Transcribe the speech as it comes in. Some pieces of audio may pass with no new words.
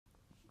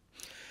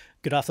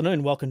Good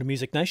afternoon, welcome to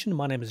Music Nation.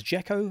 My name is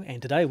Jacko,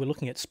 and today we're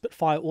looking at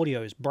Spitfire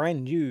Audio's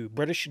brand new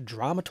British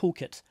Drama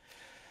Toolkit.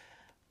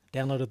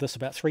 Downloaded this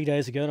about 3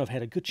 days ago, and I've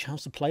had a good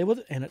chance to play with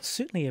it, and it's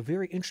certainly a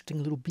very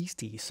interesting little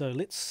beastie. So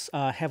let's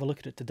have a look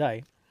at it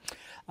today.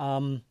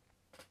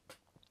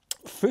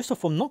 First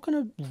off, I'm not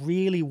going to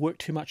really work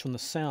too much on the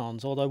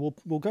sounds, although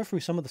we'll go through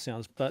some of the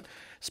sounds, but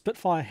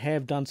Spitfire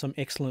have done some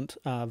excellent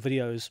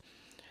videos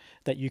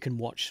that you can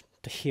watch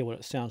to hear what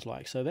it sounds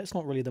like. So that's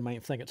not really the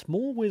main thing. It's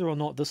more whether or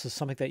not this is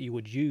something that you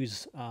would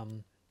use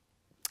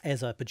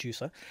as a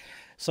producer.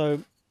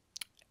 So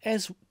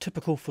as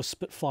typical for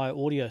Spitfire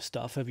audio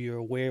stuff, if you're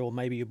aware or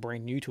maybe you're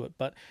brand new to it,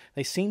 but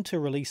they seem to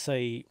release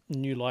a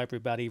new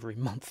library about every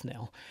month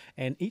now,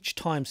 and each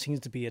time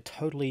seems to be a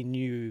totally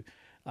new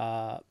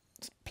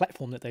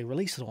platform that they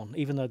release it on.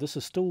 Even though this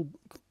is still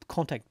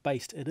contact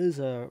based,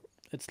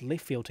 it's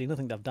left field to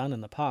anything they've done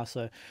in the past.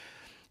 So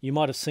you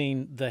might have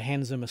seen the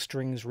Hans Zimmer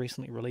strings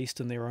recently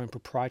released in their own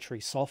proprietary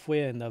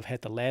software, and they've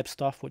had the lab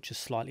stuff, which is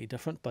slightly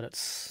different, but it's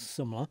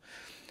similar.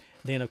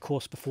 Then, of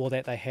course, before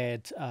that, they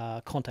had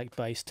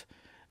contact-based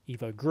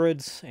Evo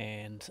grids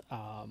and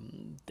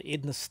the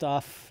Edna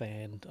stuff,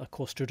 and, of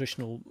course,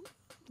 traditional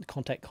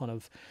contact kind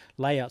of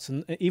layouts.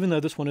 And even though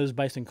this one is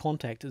based in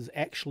contact, it's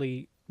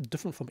actually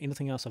different from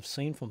anything else I've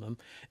seen from them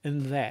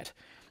in that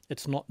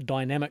it's not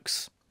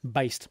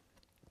dynamics-based,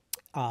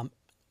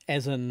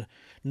 as in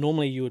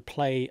normally you would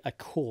play a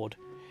chord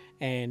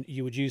and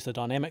you would use the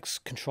dynamics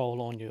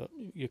control on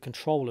your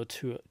controller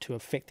to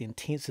affect the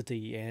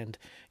intensity, and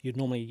you'd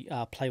normally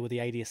play with the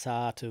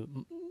ADSR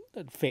to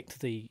affect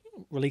the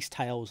release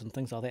tails and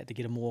things like that to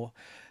get a more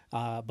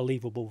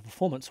believable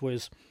performance,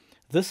 whereas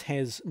this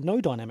has no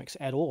dynamics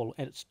at all,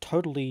 and it's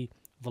totally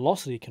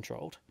velocity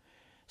controlled.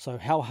 So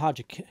how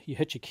hard you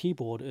hit your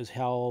keyboard is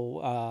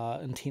how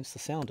intense the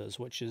sound is,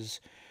 which is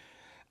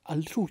a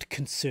little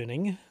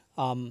concerning.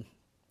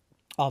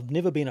 I've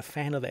never been a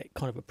fan of that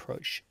kind of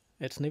approach.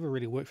 It's never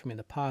really worked for me in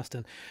the past,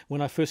 and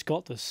when I first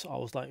got this, I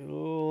was like,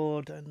 oh,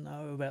 I don't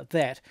know about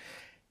that.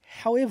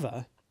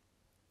 However,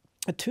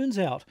 it turns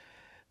out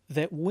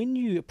that when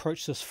you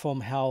approach this from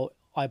how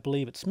I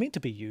believe it's meant to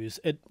be used,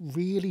 it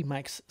really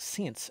makes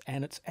sense,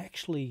 and it's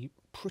actually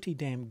pretty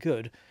damn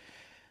good.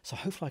 So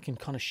hopefully I can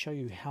kind of show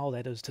you how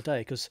that is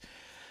today, because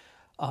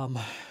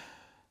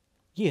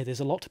yeah, there's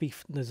a lot to be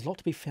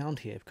found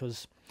here.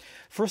 Because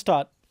for a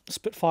start,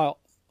 Spitfire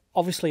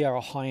obviously are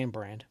a high-end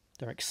brand.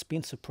 They're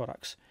expensive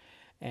products,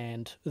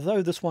 and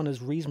though this one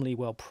is reasonably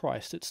well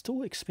priced, it's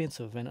still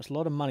expensive, and it's a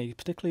lot of money,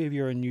 particularly if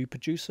you're a new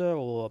producer,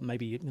 or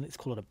maybe let's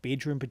call it a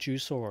bedroom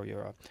producer, or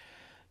you're a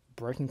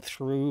breaking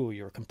through, or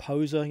you're a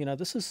composer. You know,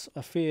 this is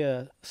a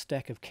fair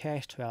stack of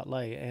cash to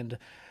outlay, and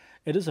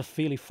it is a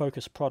fairly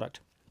focused product.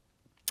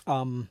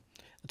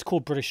 It's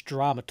called British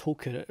Drama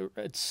Toolkit.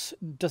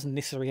 It doesn't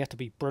necessarily have to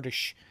be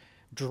British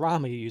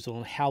drama you use it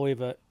on.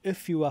 However,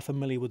 if you are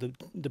familiar with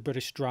the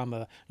British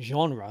drama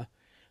genre,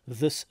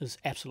 this is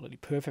absolutely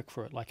perfect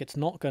for it. Like, it's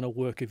not going to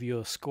work if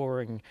you're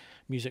scoring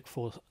music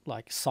for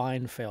like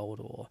Seinfeld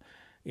or,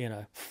 you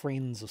know,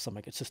 Friends or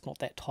something. It's just not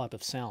that type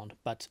of sound.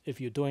 But if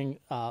you're doing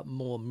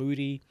more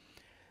moody,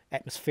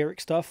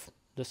 atmospheric stuff,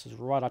 this is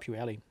right up your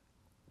alley.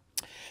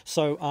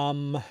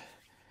 So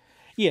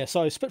yeah,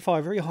 so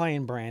Spitfire, very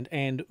high-end brand,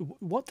 and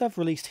what they've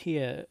released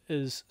here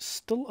is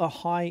still a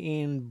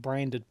high-end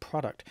branded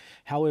product.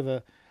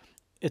 However,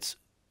 it's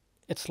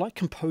like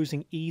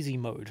composing easy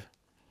mode,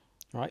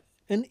 right?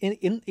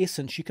 In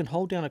essence, you can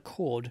hold down a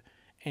chord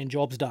and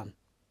job's done,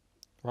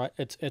 right?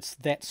 It's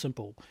that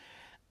simple.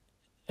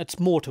 It's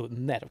more to it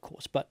than that, of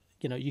course, but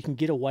you know, you can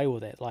get away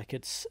with that. Like,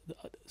 it's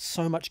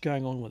so much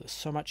going on with it,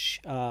 so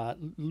much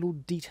little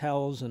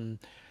details and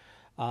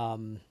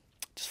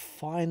just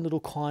fine little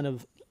kind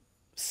of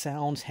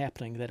sounds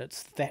happening that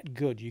it's that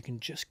good. You can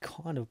just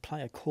kind of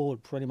play a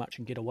chord pretty much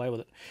and get away with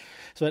it.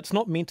 So it's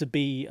not meant to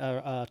be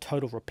a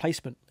total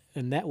replacement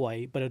in that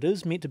way, but it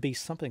is meant to be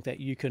something that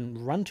you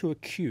can run to a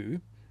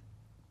cue.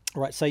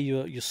 Right, say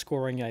you're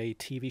scoring a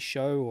TV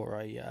show or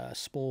a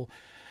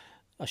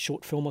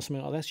short film or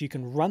something like that. So you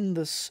can run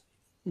this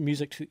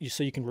music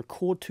so you can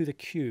record to the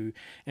cue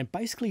and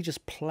basically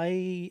just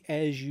play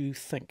as you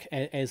think,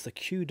 as the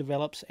cue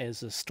develops, as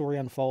the story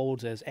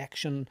unfolds, as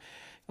action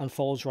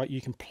unfolds, right?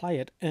 You can play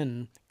it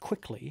in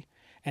quickly,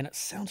 and it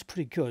sounds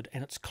pretty good,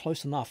 and it's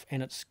close enough,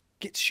 and it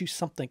gets you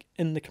something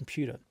in the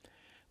computer,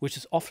 which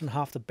is often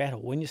half the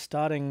battle. When you're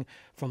starting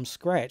from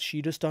scratch,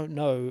 you just don't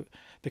know,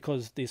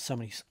 because there's so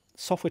many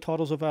software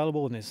titles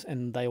available,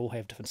 and they all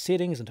have different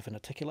settings and different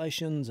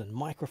articulations and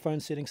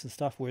microphone settings and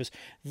stuff, whereas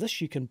this,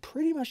 you can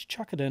pretty much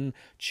chuck it in,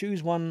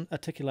 choose one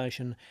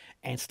articulation,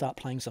 and start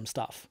playing some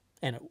stuff,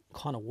 and it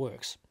kind of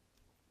works,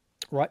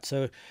 right?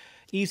 So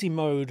easy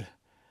mode,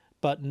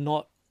 but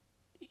not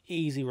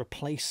easy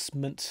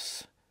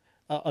replacements,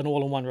 an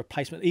all-in-one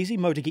replacement. Easy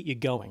mode to get you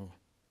going,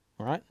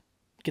 right?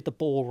 Get the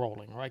ball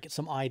rolling, right? Get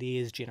some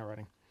ideas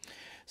generating.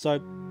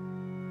 So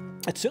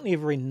it's certainly a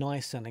very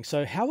nice sounding.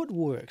 So how it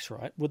works,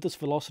 right, with this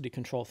velocity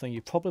control thing,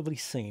 you've probably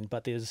seen,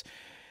 but there's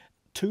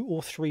 2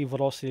 or 3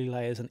 velocity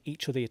layers in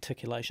each of the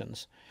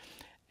articulations.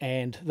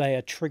 and they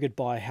are triggered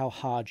by how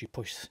hard you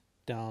push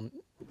down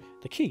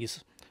the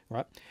keys,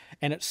 right?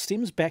 And it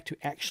stems back to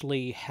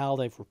actually how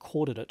they've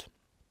recorded it,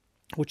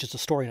 which is a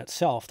story in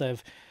itself.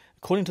 They've,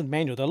 according to the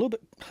manual, they're a little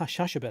bit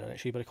hush-hush about it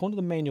actually, but according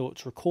to the manual,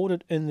 it's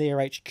recorded in their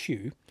HQ.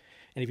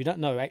 And if you don't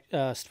know,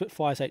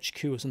 Spitfire's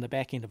HQ is in the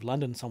back end of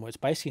London somewhere. It's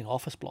basically an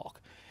office block.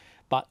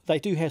 But they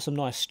do have some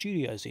nice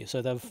studios here.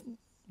 So they've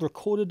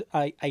recorded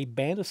a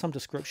band of some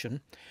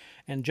description.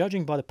 And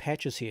judging by the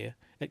patches here,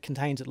 it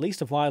contains at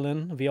least a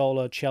violin,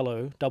 viola,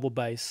 cello, double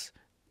bass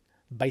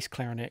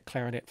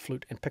clarinet,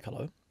 flute, and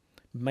piccolo.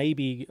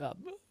 Maybe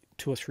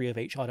 2 or 3 of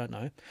each, I don't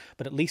know.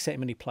 But at least that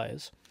many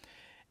players.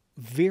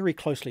 Very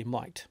closely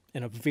mic'd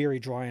in a very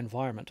dry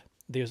environment.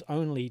 There's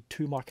only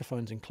 2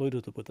 microphones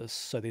included with this.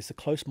 So there's the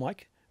close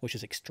mic, which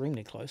is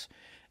extremely close,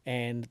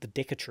 and the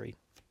decker tree.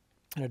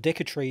 And a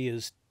decker tree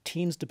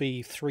tends to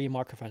be 3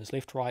 microphones,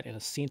 left, right, and a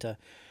center,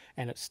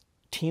 and it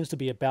tends to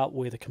be about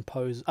where the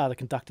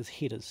conductor's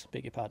head is,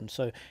 beg your pardon.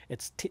 So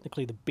it's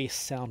technically the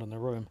best sound in the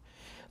room.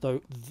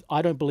 Though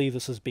I don't believe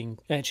this has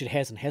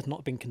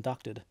not been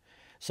conducted.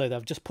 So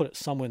they've just put it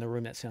somewhere in the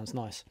room that sounds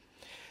nice.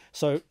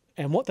 So,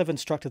 and what they've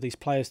instructed these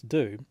players to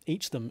do,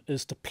 each of them,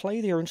 is to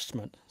play their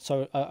instrument.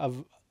 So a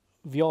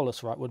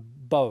violist, right,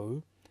 would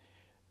bow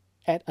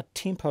at a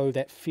tempo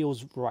that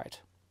feels right.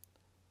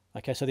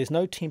 Okay, so there's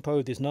no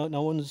tempo, there's no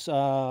one's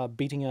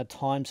beating a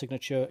time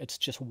signature. It's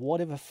just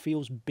whatever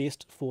feels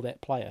best for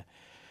that player.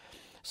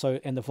 So,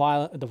 and the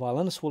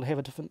violinists will have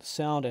a different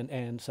sound,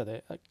 and so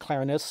the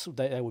clarinets,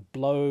 they would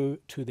blow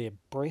to their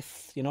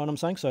breath. You know what I'm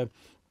saying? So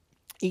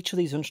each of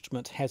these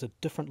instruments has a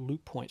different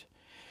loop point.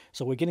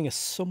 So we're getting a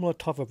similar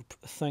type of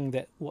thing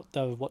that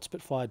what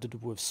Spitfire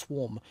did with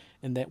Swarm,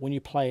 in that when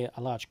you play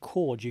a large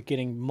chord, you're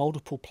getting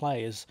multiple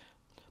players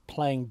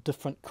playing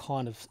different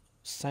kind of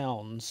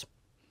sounds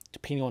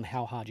depending on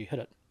how hard you hit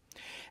it.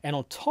 And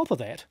on top of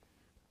that,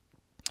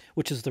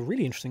 which is the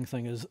really interesting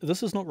thing, is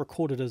this is not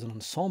recorded as an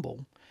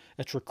ensemble,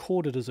 it's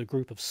recorded as a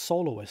group of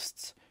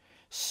soloists.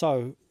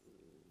 So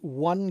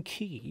one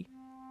key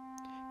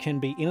can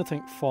be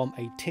anything from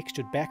a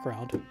textured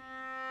background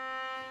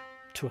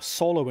to a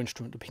solo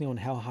instrument, depending on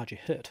how hard you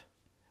hit,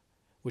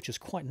 which is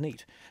quite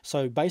neat.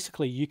 So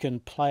basically you can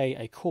play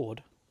a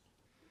chord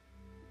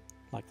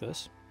like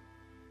this,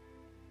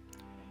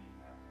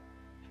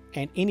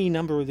 and any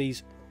number of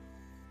these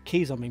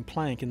keys I've been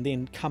playing can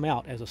then come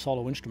out as a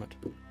solo instrument.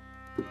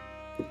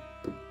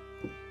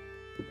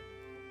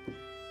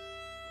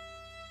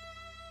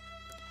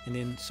 And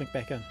then sync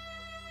back in.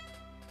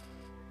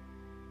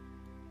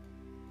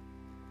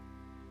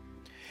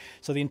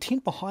 So the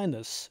intent behind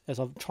this, as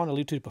I've tried to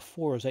allude to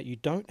before, is that you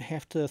don't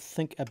have to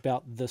think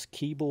about this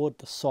keyboard,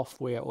 the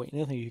software, or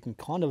anything. You can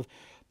kind of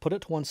put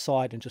it to one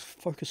side and just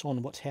focus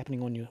on what's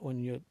happening on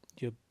your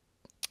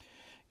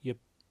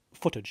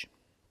footage.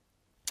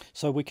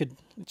 So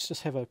let's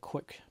just have a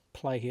quick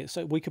play here.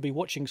 So we could be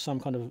watching some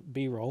kind of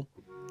B-roll,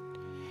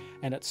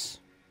 and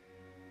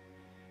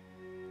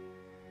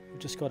we've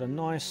just got a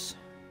nice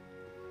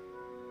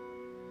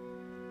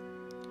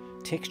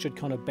textured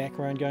kind of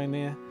background going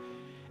there.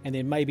 And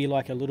then maybe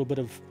like a little bit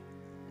of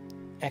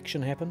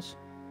action happens.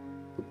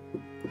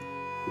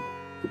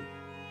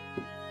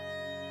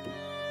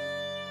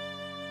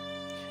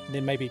 And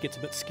then maybe it gets a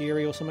bit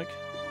scary or something.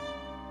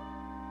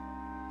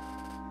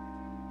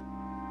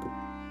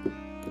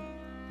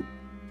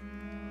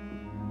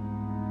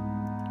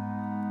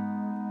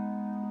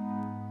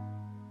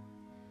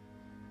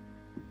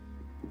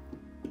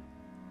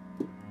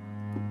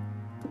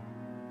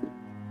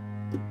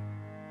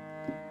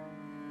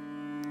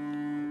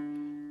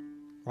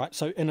 Right,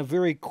 so in a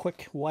very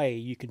quick way,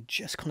 you can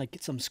just kind of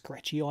get some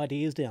scratchy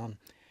ideas down.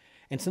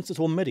 And since it's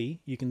all MIDI,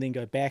 you can then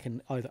go back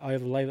and either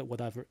overlay it with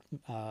other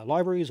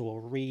libraries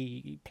or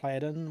replay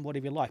it in,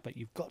 whatever you like. But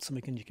you've got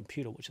something in your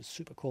computer, which is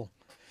super cool.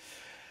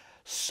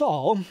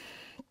 So,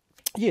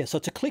 yeah, so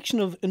it's a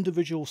collection of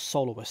individual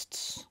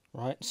soloists,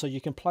 right? So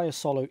you can play a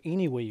solo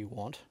anywhere you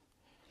want.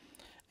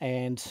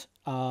 And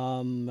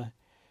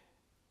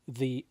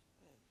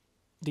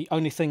the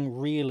only thing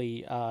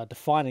really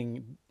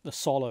defining the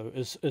solo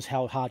is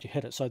how hard you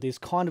hit it. So there's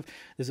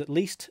at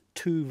least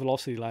 2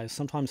 velocity layers,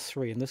 sometimes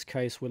 3. In this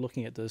case, we're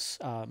looking at this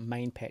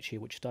main patch here,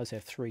 which does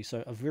have 3.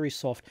 So a very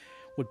soft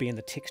would be in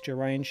the texture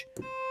range,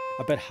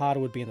 a bit harder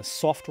would be in the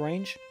soft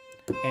range,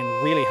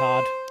 and really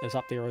hard is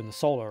up there in the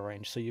solo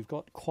range. So you've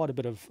got quite a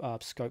bit of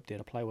scope there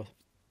to play with.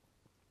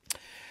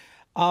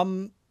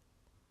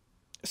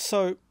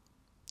 So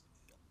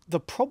the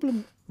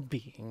problem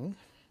being,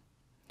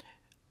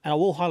 and I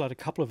will highlight a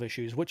couple of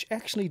issues which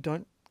actually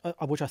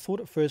which I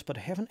thought at first, but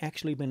haven't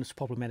actually been as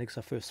problematic as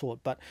I first thought.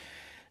 But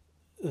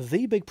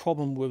the big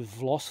problem with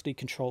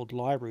velocity-controlled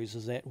libraries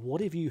is that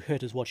whatever you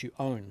hit is what you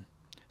own.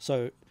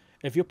 So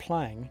if you're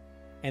playing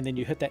and then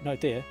you hit that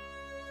note there,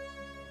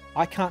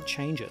 I can't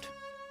change it.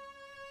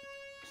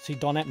 See,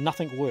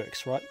 nothing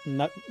works, right?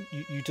 No,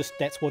 you just,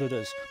 that's what it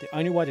is. The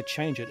only way to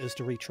change it is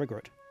to re-trigger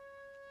it.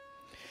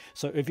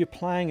 So if you're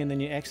playing and then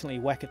you accidentally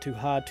whack it too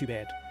hard, too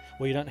bad.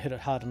 Or you don't hit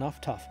it hard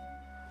enough, tough.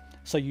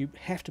 So you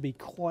have to be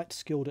quite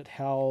skilled at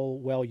how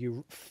well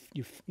you're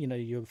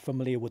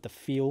familiar with the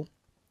feel,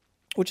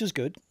 which is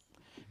good.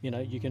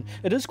 You can.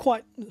 It is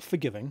quite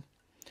forgiving.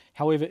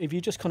 However, if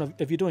you just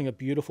if you're doing a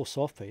beautiful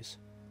soft piece,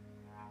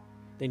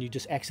 then you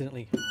just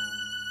accidentally,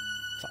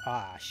 it's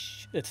like,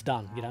 it's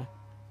done.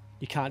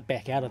 You can't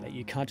back out of that.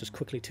 You can't just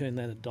quickly turn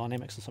that into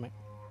dynamics or something.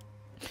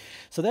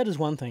 So that is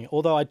one thing.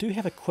 Although I do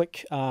have a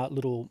quick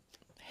little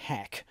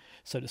hack,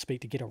 so to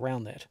speak, to get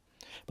around that.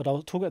 But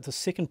I'll talk about the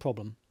second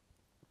problem,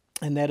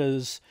 and that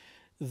is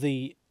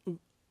the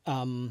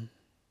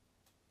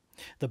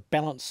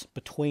balance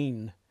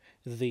between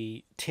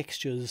the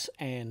textures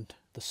and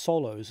the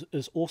solos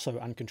is also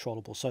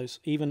uncontrollable. So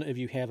even if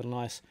you have a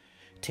nice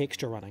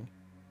texture running,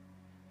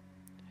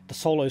 the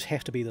solos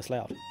have to be this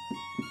loud,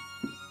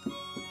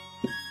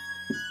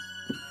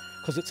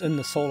 because it's in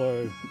the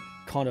solo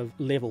kind of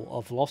level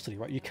of velocity,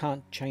 right? You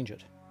can't change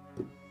it.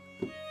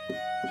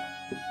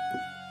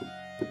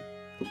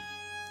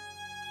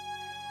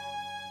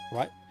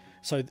 Right?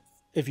 So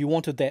if you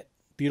wanted that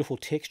beautiful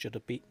texture to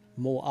be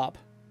more up,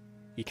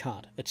 you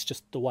can't. It's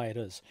just the way it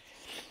is.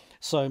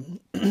 So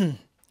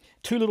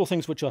two little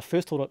things which I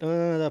first thought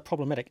they're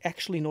problematic.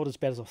 Actually not as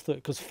bad as I thought,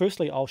 because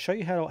firstly I'll show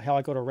you how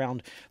I got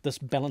around this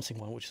balancing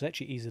one, which is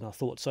actually easier than I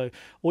thought. So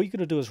all you got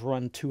to do is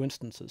run two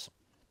instances.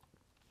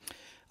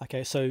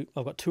 Okay, so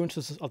I've got two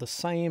instances of the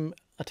same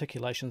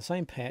articulation, the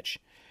same patch,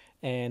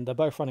 and they're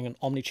both running an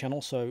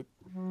omni-channel, so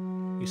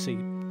you see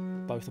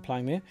both are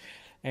playing there.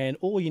 And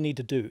all you need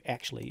to do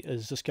actually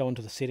is just go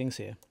into the settings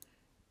here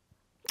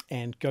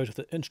and go to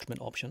the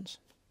instrument options,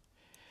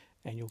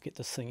 and you'll get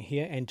this thing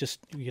here, and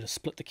you get to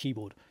split the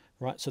keyboard,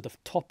 right? So the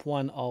top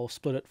one, I'll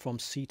split it from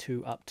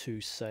C2 up to,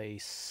 say,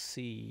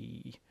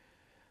 C2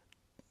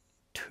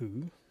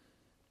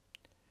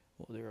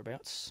 or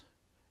thereabouts.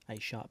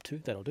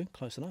 A#2, that'll do,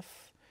 close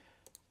enough.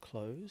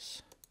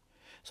 Close.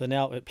 So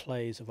now it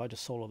plays, if I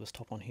just solo this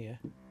top one here,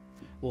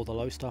 all the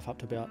low stuff up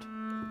to about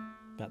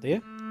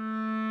there.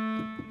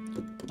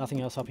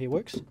 Nothing else up here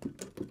works.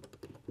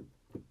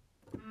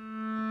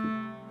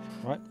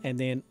 Right, and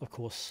then of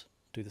course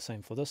do the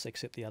same for this,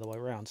 except the other way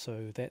around.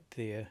 So that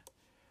there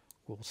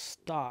will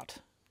start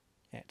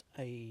at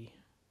A2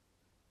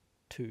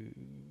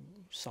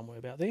 somewhere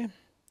about there.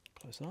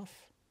 Close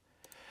enough.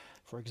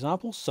 For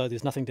example, so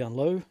there's nothing down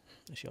low.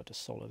 Actually, I'll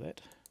just solo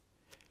that.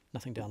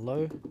 Nothing down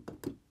low,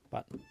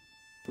 but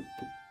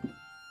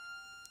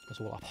it's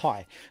all up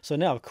high. So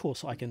now, of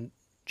course, I can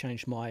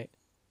change my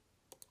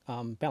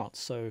balance.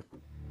 So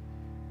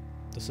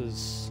this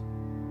is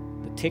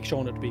the texture. I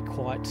want it to be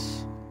quite,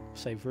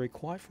 say, very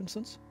quiet, for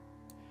instance,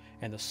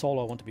 and the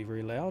solo I want to be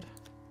very loud.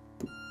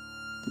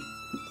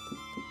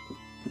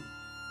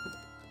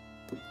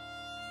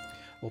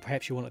 Or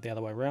perhaps you want it the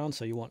other way around,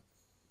 so you want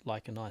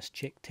like a nice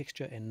check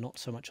texture and not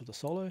so much of the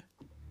solo.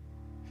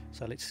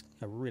 So let's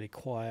go really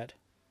quiet.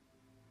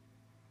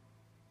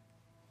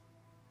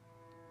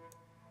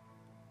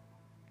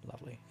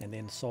 Lovely. And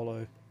then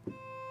solo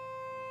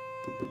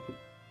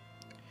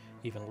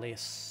even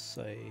less,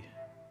 say.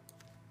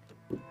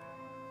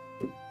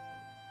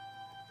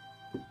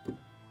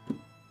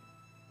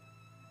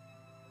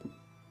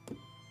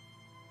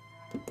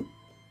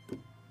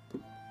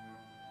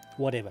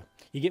 Whatever.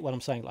 You get what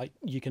I'm saying, like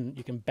you can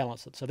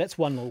balance it. So that's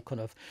one little kind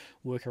of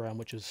workaround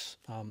which is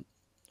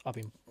I've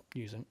been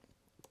using,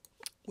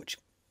 which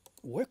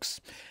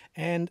works.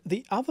 And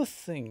the other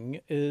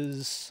thing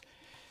is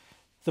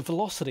the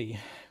velocity,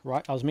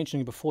 right? I was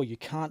mentioning before, you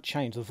can't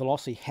change. The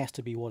velocity has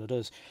to be what it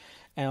is.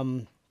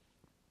 On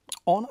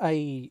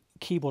a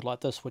keyboard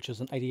like this, which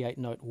is an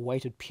 88-note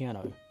weighted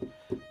piano,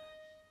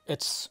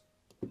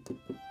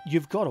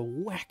 you've got to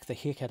whack the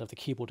heck out of the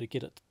keyboard to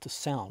get it to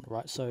sound,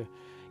 right? So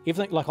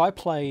everything, like I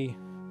play,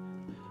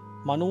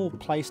 my normal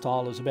play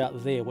style is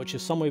about there, which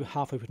is somewhere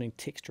halfway between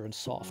texture and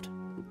soft.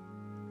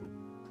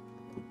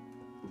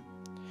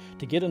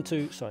 To get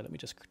into, sorry, let me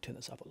just turn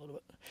this up a little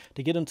bit.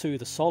 To get into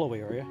the solo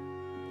area,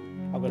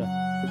 I've got to,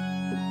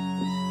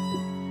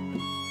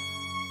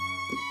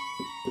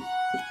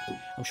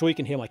 I'm sure you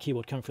can hear my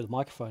keyboard coming through the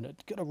microphone.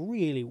 It's got to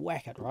really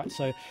whack it, right?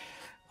 So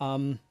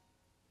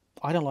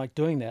I don't like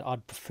doing that.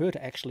 I'd prefer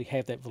to actually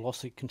have that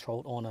velocity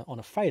controlled on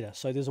a fader.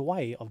 So there's a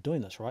way of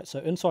doing this, right? So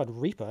inside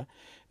Reaper,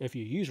 if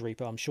you use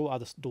Reaper, I'm sure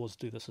other stores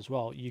do this as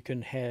well, you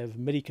can have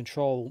MIDI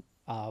control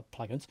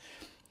plugins.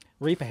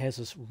 Reaper has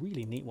this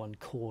really neat one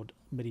called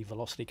MIDI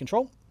Velocity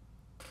Control,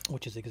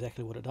 which is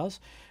exactly what it does.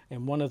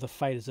 And one of the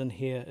faders in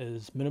here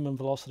is minimum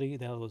velocity,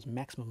 the other is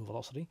maximum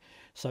velocity.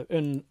 So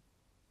in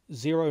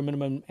 0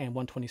 minimum and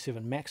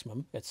 127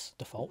 maximum, it's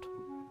default.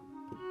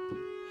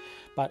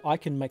 But I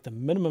can make the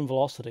minimum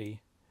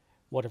velocity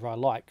whatever I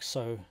like.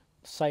 So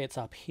say it's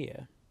up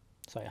here,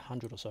 say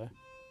 100 or so.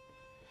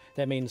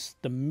 That means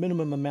the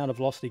minimum amount of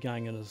velocity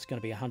going in is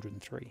going to be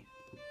 103.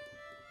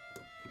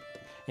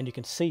 And you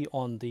can see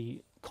on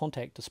the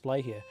contact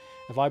display here,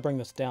 if I bring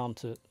this down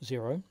to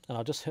 0 and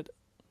I just hit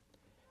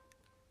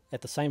at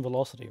the same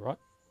velocity, right,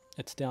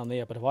 it's down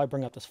there. But if I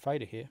bring up this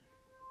fader here,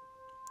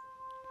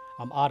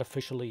 I'm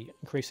artificially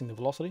increasing the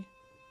velocity.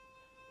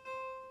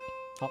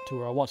 up to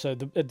where I want. So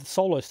the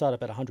solo start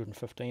up at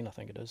 115, I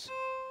think it is.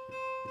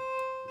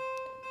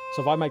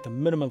 So if I make the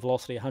minimum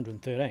velocity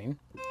 113,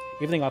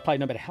 everything I play,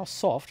 no matter how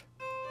soft,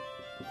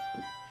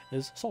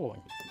 is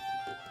soloing.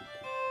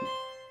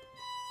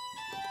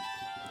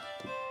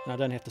 And I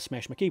don't have to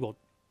smash my keyboard.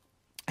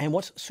 And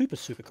what's super,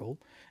 super cool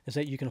is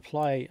that you can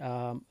apply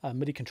a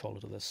MIDI controller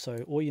to this. So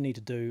all you need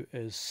to do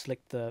is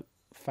select the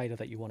fader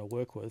that you want to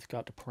work with, go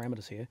up to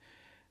parameters here,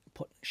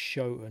 put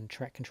show and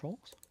track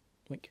controls,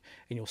 and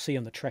you'll see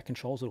on the track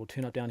controls it will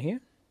turn up down here.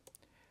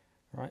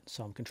 Right,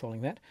 so I'm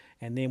controlling that,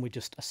 and then we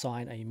just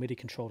assign a MIDI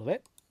control to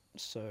that.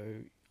 So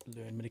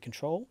learn MIDI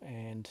control,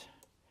 and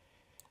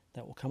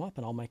that will come up,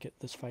 and I'll make it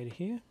this fader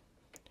here,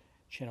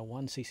 channel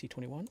 1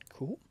 CC21.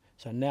 Cool.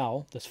 So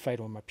now this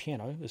fader on my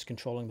piano is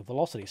controlling the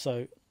velocity.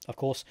 So of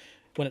course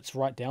when it's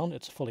right down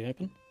it's fully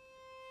open,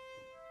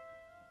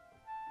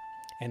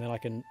 and then I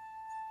can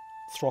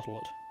throttle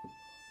it.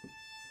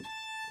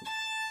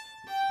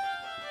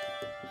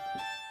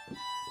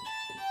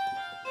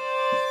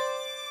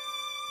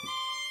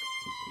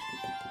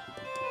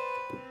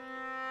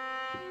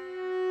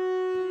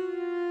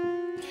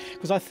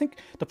 Because I think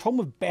the problem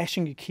with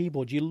bashing your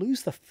keyboard, you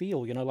lose the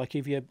feel, you know, like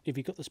if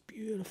you've got this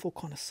beautiful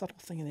kind of subtle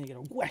thing and then you get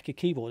a whack your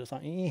keyboard, it's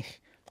like,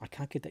 I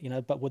can't get that, you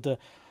know. But with the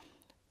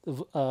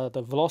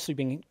velocity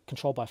being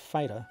controlled by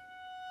fader,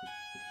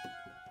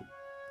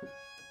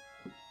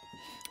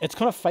 it's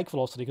kind of fake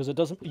velocity because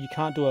you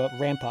can't do a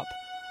ramp up.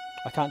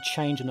 I can't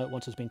change a note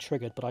once it's been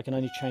triggered, but I can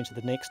only change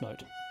the next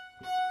note.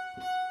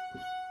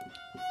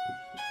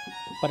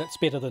 But it's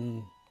better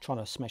than trying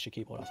to smash a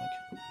keyboard, I think.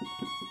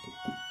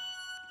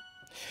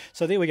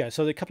 So there we go.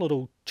 So there are a couple of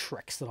little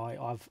tricks that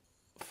I've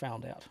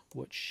found out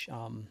which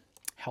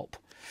help.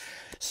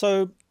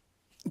 So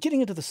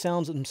getting into the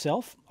sounds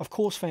themselves, of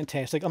course,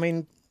 fantastic. I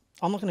mean,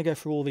 I'm not going to go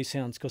through all these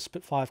sounds because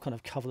Spitfire kind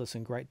of cover this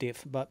in great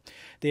depth, but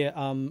they're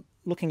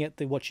looking at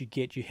what you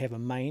get. You have a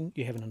main,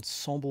 you have an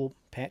ensemble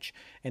patch,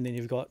 and then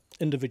you've got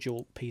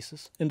individual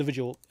pieces,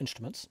 individual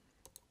instruments.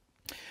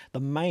 The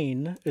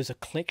main is a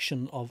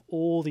collection of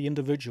all the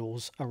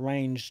individuals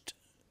arranged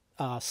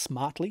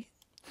smartly.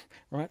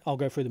 Right, I'll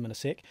go through them in a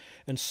sec.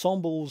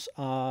 Ensembles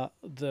are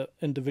the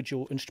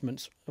individual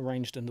instruments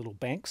arranged in little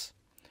banks,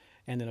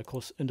 and then of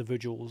course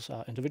individuals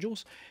are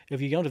individuals. If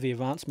you go into the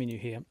advanced menu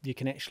here, you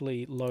can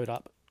actually load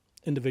up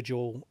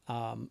individual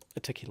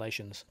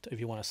articulations if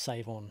you want to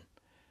save on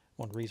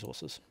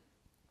resources,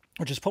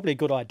 which is probably a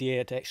good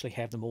idea to actually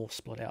have them all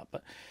split out.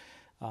 But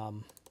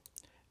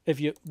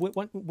if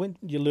when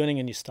you're learning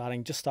and you're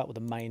starting, just start with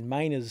the main.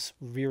 Main is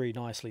very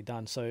nicely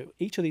done. So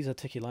each of these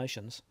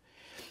articulations,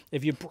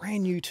 if you're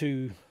brand new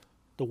to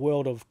the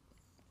world of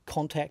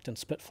Contact and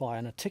Spitfire,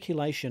 an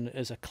articulation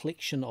is a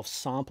collection of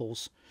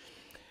samples.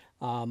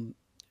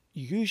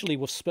 Usually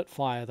with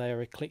Spitfire, they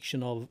are a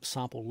collection of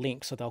sample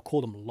lengths, so they'll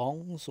call them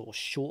longs or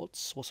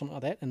shorts or something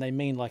like that, and they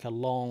mean like a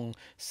long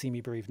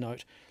semi-breve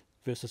note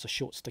versus a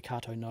short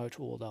staccato note,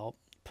 or they'll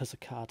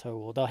pizzicato,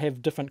 or they'll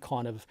have different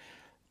kind of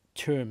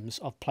terms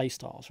of play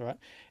styles, right?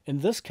 In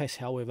this case,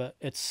 however,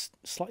 it's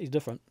slightly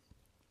different,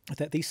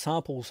 that these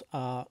samples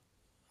are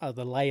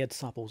the layered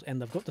samples,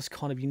 and they've got this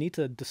kind of, you need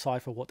to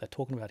decipher what they're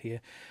talking about here,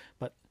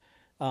 but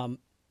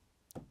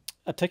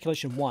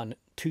articulation 1,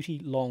 tutti,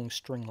 long,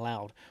 string,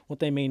 loud. What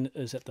they mean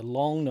is that the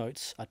long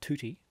notes are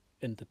tutti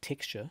in the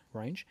texture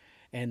range,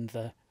 and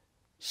the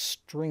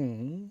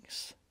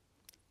strings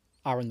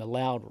are in the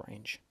loud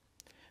range.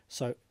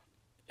 So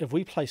if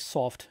we play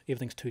soft,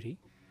 everything's tutti.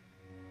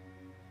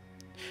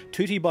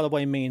 Tutti, by the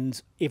way,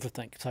 means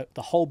everything. So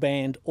the whole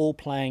band all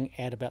playing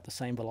at about the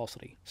same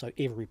velocity. So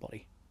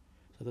everybody.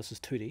 So this is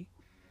tutti.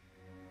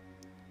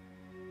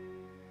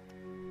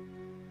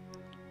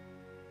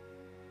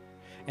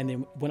 And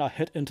then when I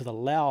hit into the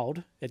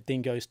loud, it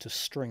then goes to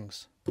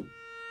strings.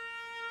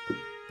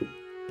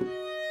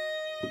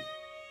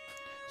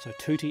 So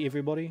tutti,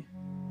 everybody.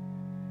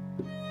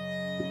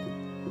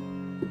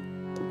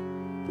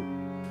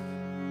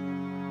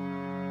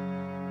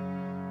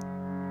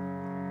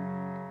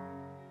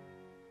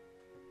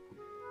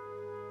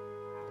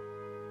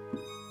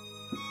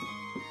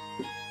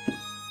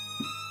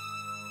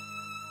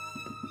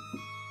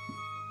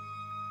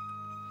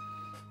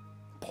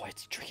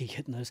 It's tricky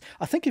hitting those.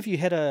 I think if you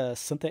had a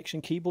synth action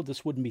keyboard,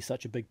 this wouldn't be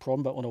such a big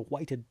problem, but on a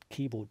weighted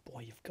keyboard, boy,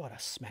 you've got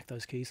to smack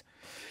those keys.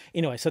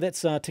 Anyway, so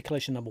that's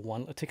articulation number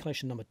 1.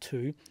 Articulation number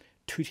 2,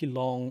 tutti,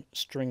 long,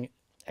 string,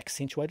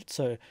 accentuated.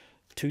 So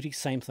tutti,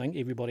 same thing,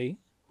 everybody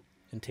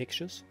in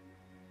textures.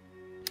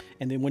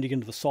 And then when you get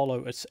into the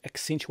solo, it's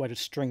accentuated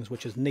strings,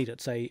 which is neat.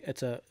 It's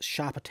a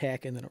sharp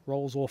attack, and then it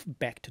rolls off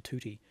back to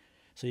tutti.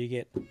 So you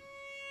get...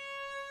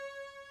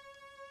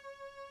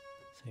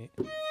 See?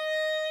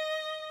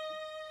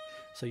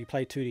 So you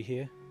play tutti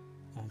here,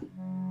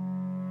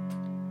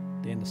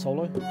 then the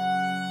solo.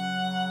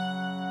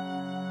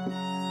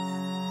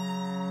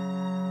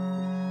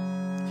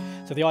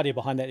 So the idea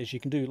behind that is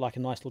you can do like a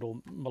nice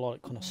little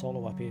melodic kind of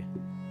solo up here.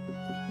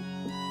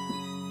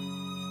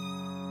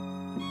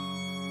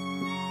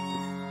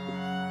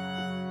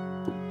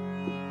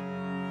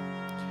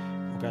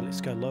 Okay, let's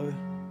go low.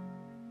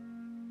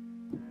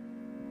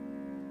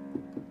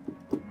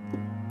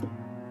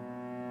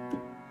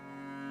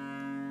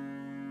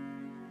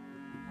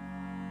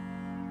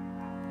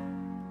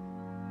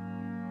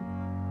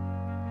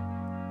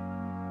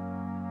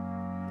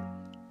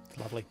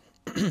 Lovely.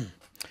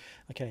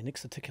 Okay,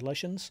 next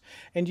articulations.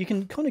 And you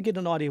can kind of get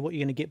an idea what you're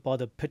going to get by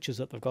the pictures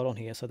that they've got on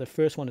here. So the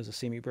first one is a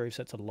semi-breve,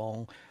 so it's a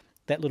long.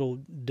 That little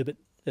divot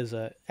is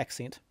a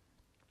accent.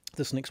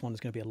 This next one is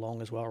going to be a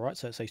long as well, right?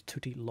 So it says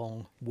tutti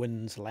long,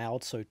 wins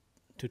loud. So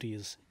tutti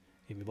is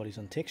everybody's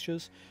in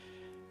textures.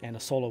 And a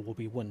solo will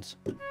be wins.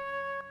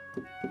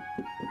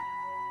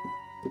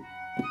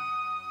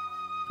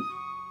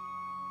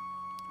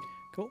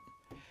 Cool.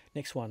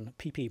 Next one,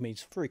 PP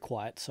means very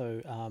quiet.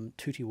 So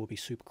tutti will be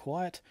super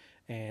quiet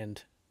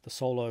and the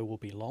solo will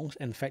be long.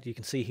 And in fact, you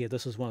can see here,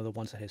 this is one of the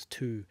ones that has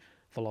 2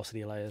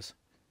 velocity layers.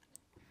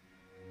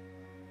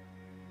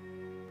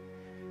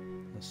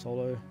 The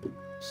solo,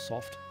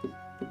 soft.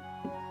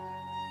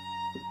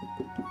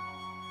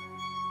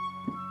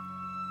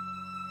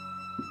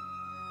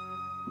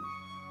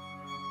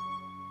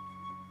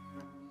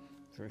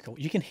 Very cool.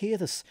 You can hear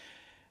this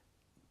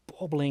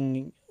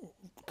bobbling,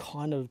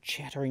 kind of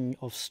chattering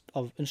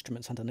of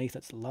instruments underneath.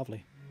 It's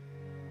lovely.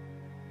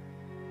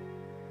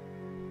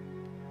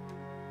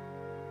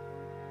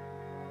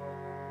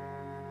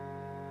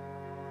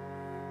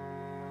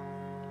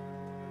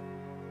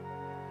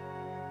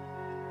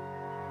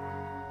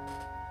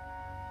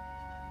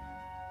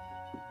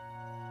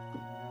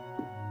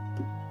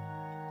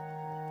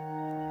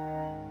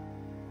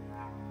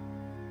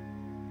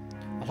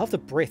 I love the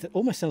breath. It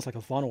almost sounds like a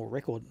vinyl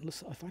record.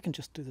 Listen, if I can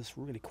just do this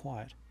really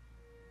quiet.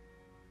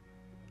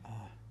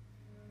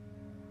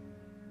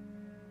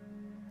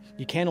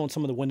 You can on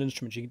some of the wind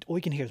instruments, all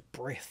you can hear is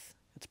breath.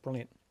 It's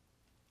brilliant.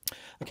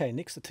 Okay,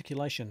 next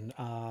articulation.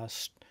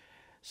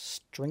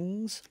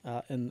 Strings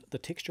in the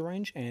texture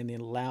range and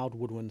then loud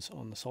woodwinds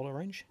on the solo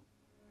range.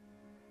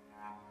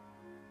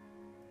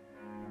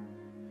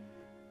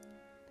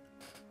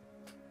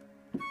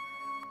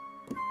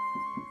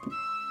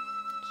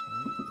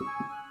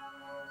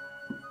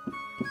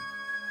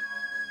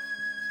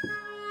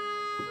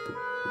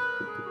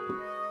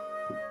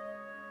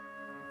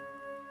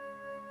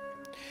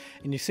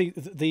 And you see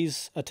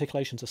these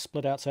articulations are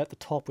split out. So at the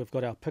top we've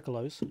got our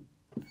piccolos,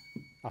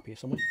 up here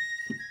somewhere.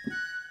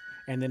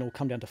 And then it'll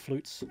come down to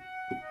flutes.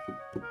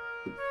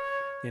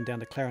 Then down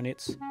to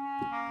clarinets.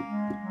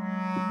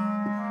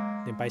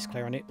 Then bass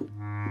clarinet.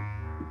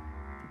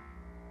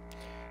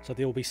 So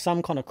there will be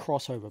some kind of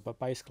crossover, but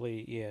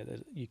basically, yeah,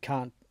 you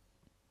can't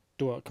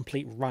do a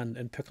complete run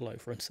in piccolo,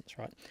 for instance,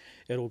 right?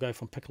 It'll go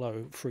from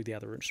piccolo through the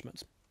other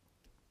instruments.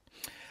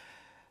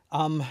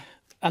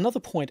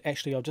 Another point,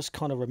 actually, I've just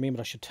kind of remembered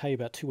I should tell you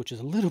about too, which is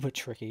a little bit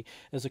tricky,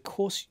 is of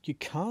course you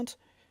can't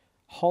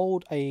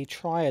hold a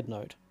triad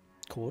note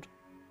chord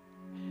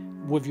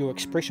with your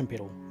expression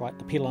pedal, right?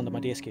 The pedal under my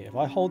desk here. If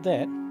I hold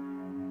that,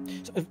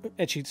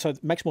 so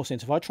it makes more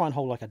sense. If I try and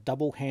hold like a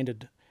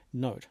double-handed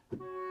note,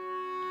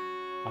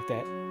 like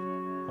that,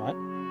 right?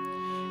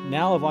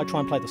 Now if I try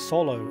and play the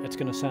solo, it's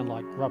going to sound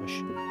like rubbish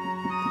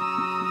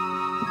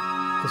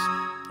because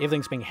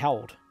everything's being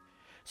held.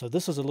 So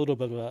this is a little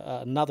bit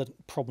of another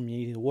problem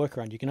you need to work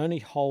around. You can only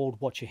hold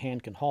what your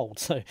hand can hold.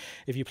 So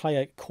if you play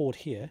a chord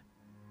here,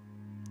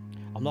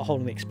 I'm not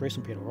holding the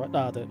expression pedal, right?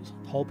 The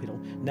whole pedal.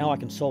 Now I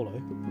can solo.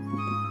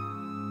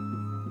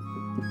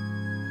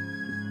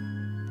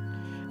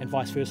 And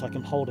vice versa, I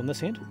can hold on this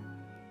hand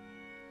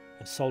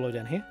and solo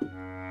down here.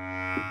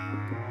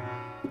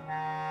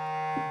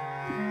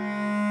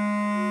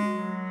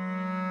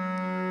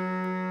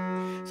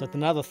 So it's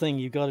another thing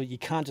you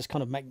can't just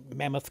kind of make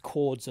mammoth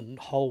chords and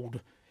hold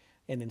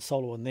and then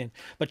solo and then.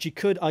 But you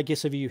could, I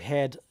guess, if you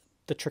had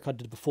the trick I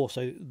did before,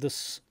 so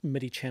this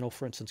MIDI channel,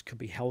 for instance, could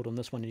be held on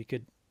this one, and you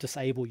could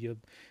disable your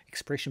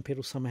expression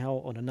pedal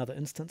somehow on another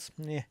instance.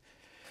 Yeah,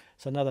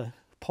 so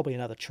probably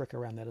another trick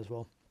around that as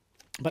well.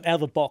 But out of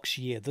the box,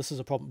 yeah, this is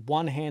a problem.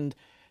 One hand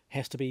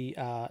has to be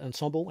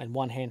ensemble and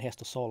one hand has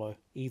to solo.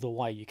 Either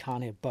way, you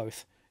can't have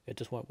both. It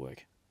just won't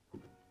work.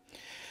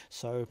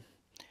 So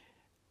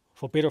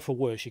for better or for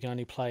worse, you can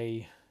only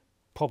play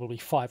probably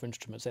 5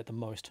 instruments at the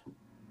most.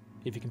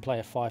 If you can play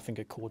a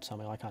 5-finger chord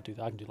something, I can't do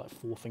that. I can do like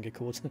 4-finger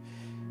chords.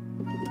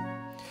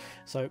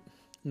 So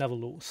another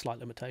little slight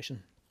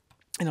limitation.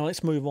 And now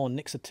let's move on.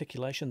 Next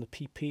articulation, the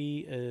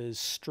PP is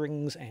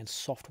strings and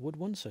soft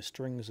woodwind. So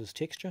strings is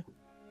texture.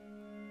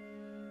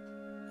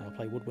 And I'll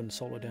play woodwind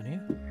solo down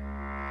here.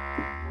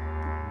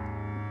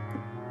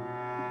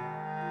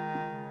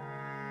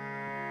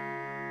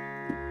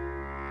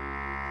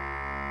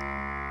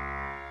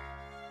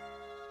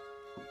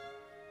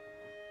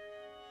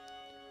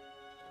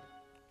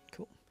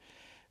 Cool.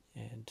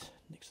 And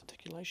next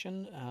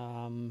articulation,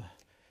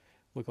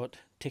 we've got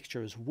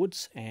texture as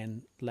woods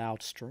and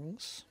loud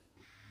strings.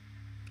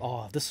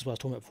 Oh, this is what I was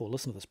talking about before.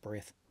 Listen to this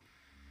breath.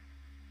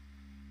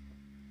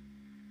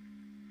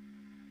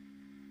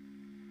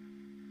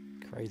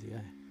 Crazy, eh?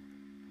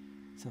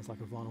 Sounds like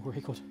a vinyl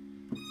record.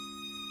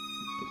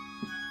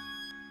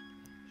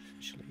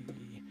 Actually,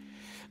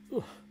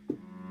 ugh.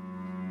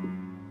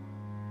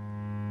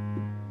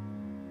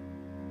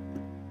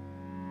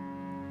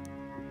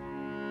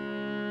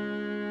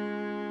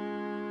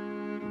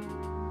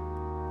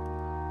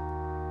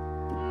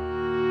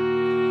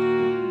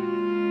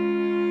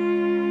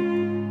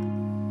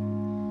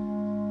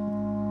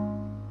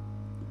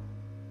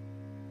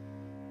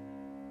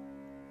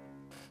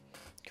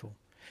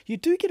 you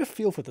do get a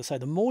feel for this. So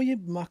the more you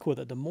muck with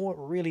it, the more it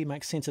really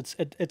makes sense.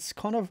 It's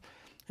kind of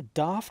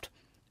daft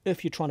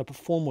if you're trying to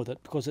perform with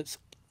it, because it's,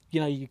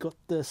 you got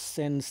this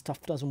and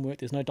stuff doesn't work.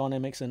 There's no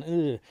dynamics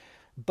and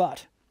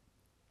but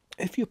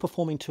if you're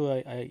performing to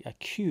a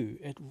cue,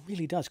 it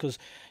really does, because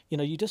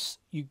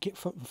you get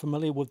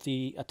familiar with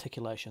the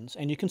articulations,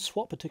 and you can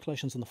swap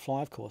articulations on the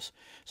fly, of course.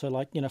 So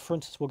like, for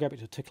instance, we'll go back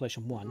to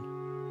articulation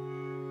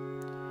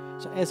 1.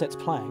 So as that's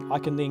playing, I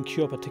can then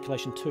cue up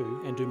articulation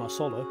 2 and do my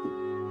solo.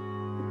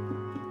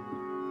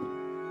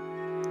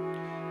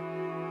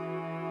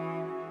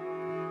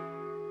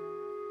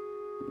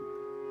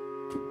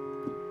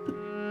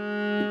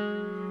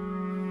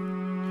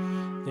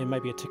 Then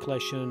maybe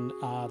articulation,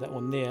 that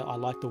one there, I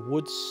like the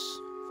woods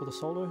for the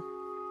solo.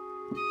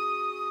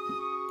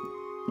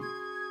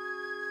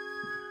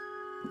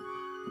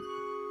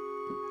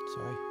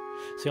 Sorry.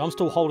 See, I'm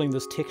still holding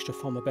this texture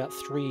from about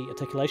 3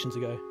 articulations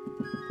ago.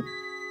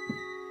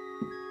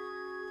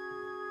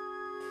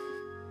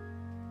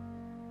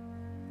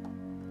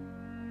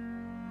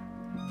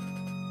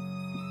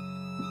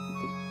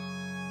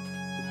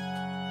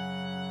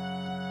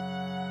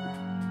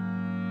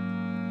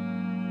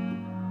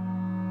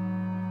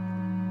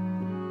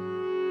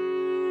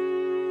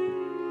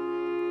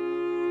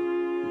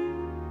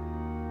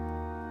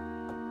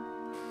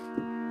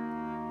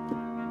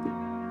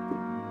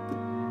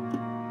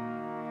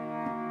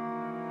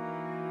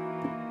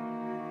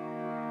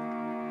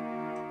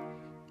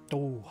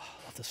 Oh,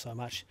 I love this so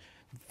much.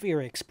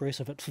 Very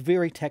expressive. It's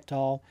very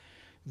tactile,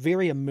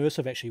 very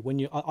immersive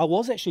actually. I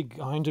was actually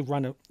going to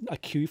run a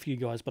cue for you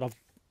guys, but I'm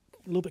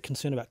a little bit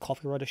concerned about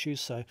copyright issues,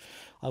 so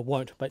I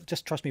won't. But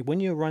just trust me, when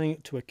you're running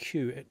it to a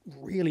cue, it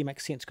really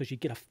makes sense because you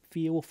get a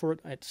feel for it.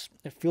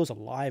 It feels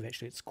alive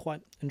actually. It's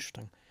quite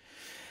interesting.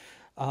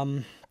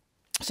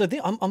 So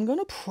there, I'm going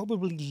to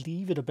probably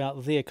leave it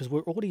about there because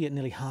we're already at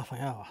nearly half an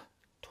hour.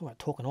 Talk about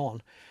talking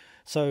on.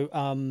 So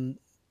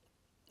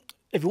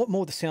if you want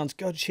more of the sounds,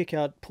 go check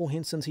out Paul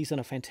Henson's. He's done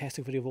a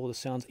fantastic video of all the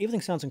sounds.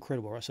 Everything sounds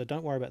incredible, right? So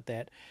don't worry about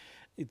that.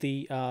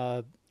 The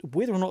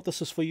whether or not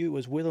this is for you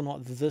is whether or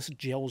not this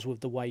gels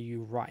with the way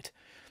you write.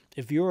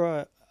 If you're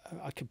a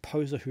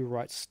composer who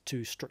writes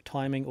to strict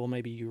timing, or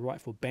maybe you write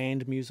for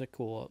band music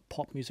or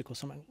pop music or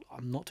something,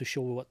 I'm not too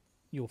sure what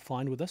you'll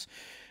find with this.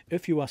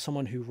 If you are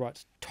someone who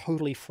writes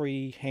totally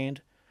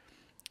freehand,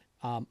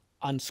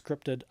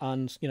 unscripted,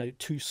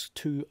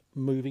 to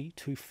movie,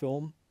 to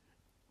film,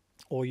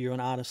 or you're an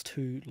artist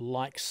who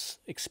likes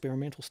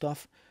experimental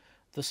stuff,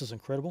 this is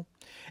incredible.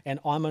 And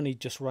I'm only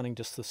just running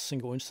just this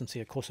single instance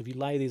here. Of course, if you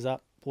lay these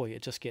up, boy,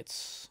 it just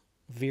gets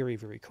very,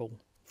 very cool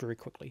very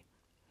quickly.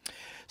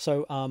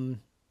 So,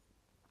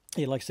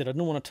 yeah, like I said, I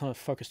don't want to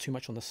focus too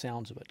much on the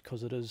sounds of it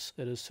because it is,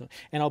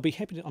 and I'm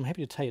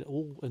happy to tell you it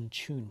all in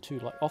tune too.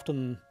 Like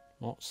often,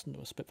 not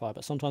Spitfire,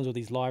 but sometimes with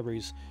these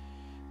libraries,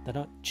 they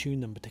don't tune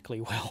them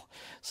particularly well.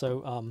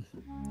 So,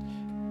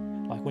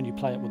 like when you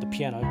play it with the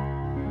piano,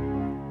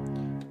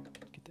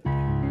 get that,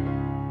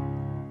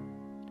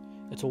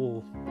 it's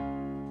all.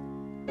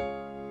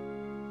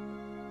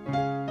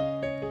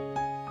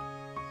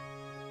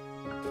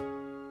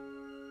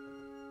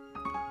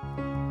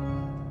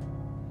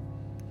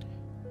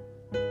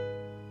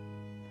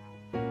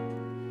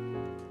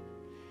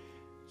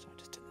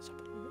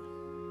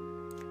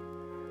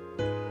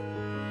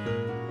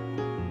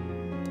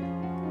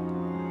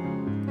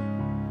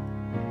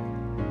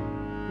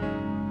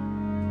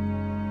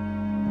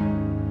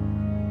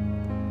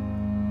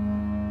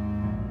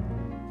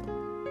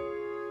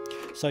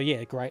 So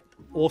yeah, great,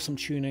 awesome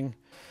tuning.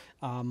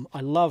 I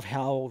love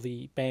how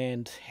the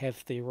band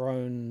have their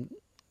own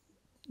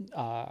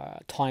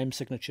time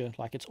signature.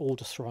 Like it's all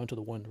just thrown to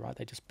the wind, right?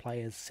 They just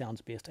play as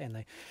sounds best, and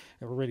it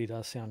really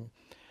does sound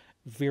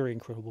very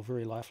incredible,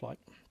 very lifelike.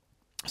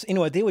 So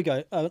anyway, there we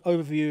go. An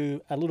overview,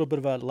 a little bit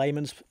of a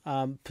layman's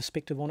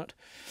perspective on it.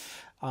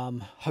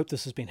 Hope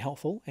this has been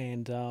helpful,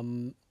 and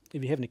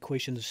if you have any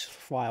questions,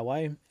 fire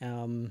away.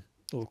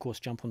 Or of course,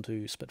 jump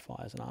onto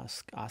Spitfires and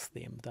ask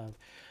them. They're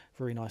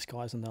very nice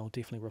guys, and they'll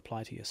definitely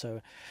reply to you.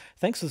 So,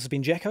 thanks. This has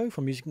been Jacko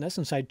from Music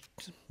Nation. Say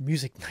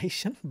Music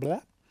Nation.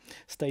 Blah.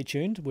 Stay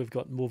tuned. We've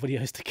got more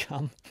videos to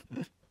come.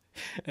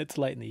 It's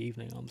late in the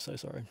evening. I'm so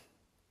sorry.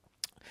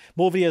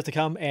 More videos to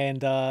come, and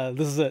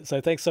this is it.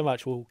 So, thanks so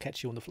much. We'll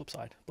catch you on the flip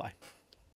side. Bye.